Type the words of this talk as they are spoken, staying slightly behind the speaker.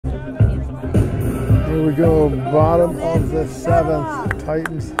Here we go, bottom of the seventh.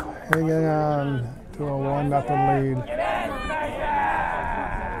 Titans hanging on to a 1-0 lead.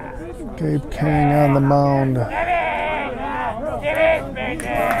 Gabe King on the mound.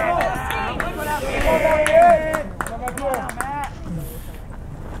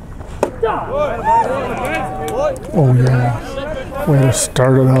 Oh yeah, way to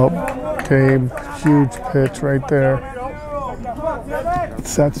start it out, Gabe. Huge pitch right there. It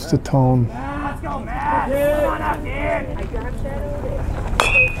sets the tone.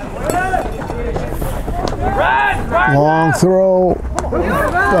 Long throw,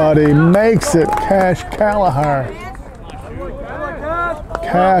 but he makes it. Cash Callahar.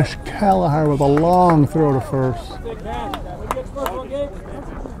 Cash Callahar with a long throw to first.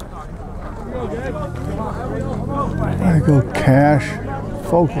 Way to go, Cash.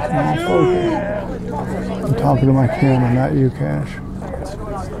 Focus, man, focus. I'm talking to my camera, not you, Cash.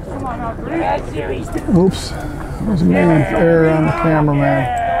 Oops. There's a man error on the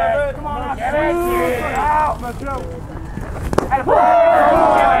cameraman. Let's go,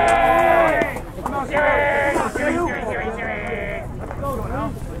 Stewie! Come on,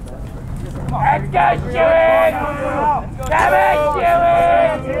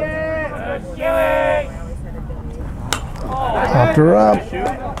 Stewie! Popped her up.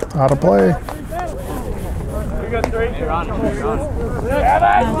 Out of play. We got three. You're on. Come on,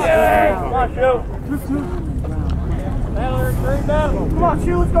 Stewie! Come on, Stew. Come on,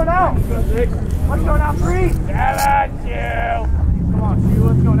 Stew, let's go now. Let's go now, 3. Come on, Stew. Come on, Stew,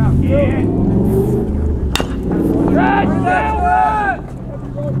 let's go now. Yeah.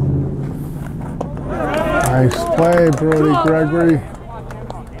 Nice play, Brody Gregory.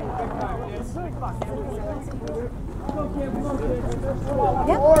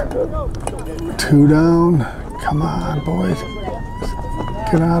 Two down. Come on, boys.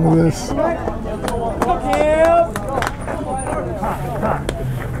 Get out of this.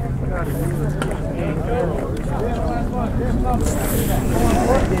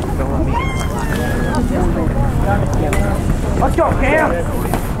 Let's go, Cam!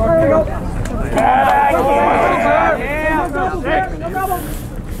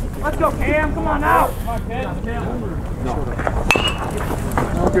 Let's go, Cam! Come on now!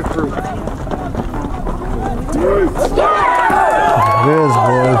 It is,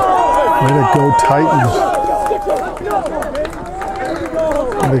 boys. Way to go, Titans.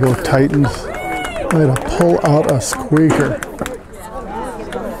 Way to go, Titans. Way to pull out a squeaker.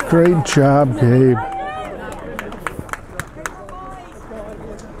 Great job, Gabe.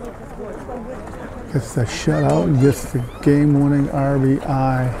 Gets the shutout and gets the game-winning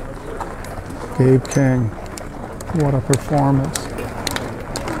RBI. Gabe King. What a performance.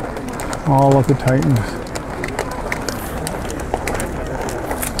 All of the Titans.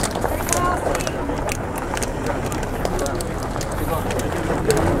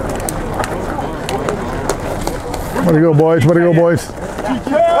 Way to go, boys. Way to go, boys.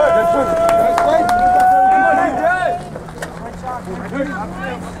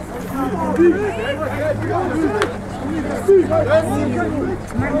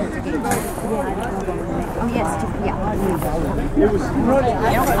 Oh, yes, yeah. It was running.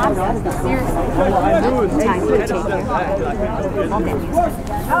 Seriously. Time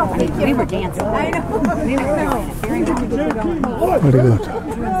to take care. We were dancing. I know. We were Way to go.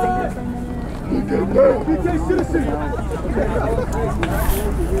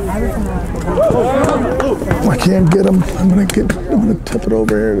 I can't get him. I'm gonna tip it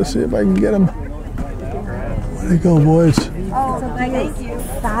over here to see if I can get him. Way to go, boys. Oh, thank you.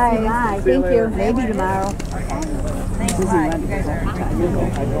 Bye. Thank you. Maybe tomorrow. Thanks a lot. You guys are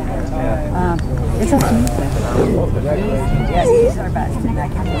it's up to you. Yes, he's our best. I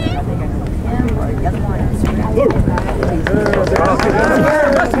can't believe what they're going to do. The other one is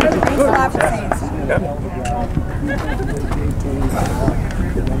thanks a lot for saying so.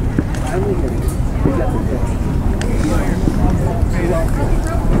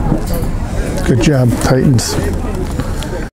 Good job, Titans.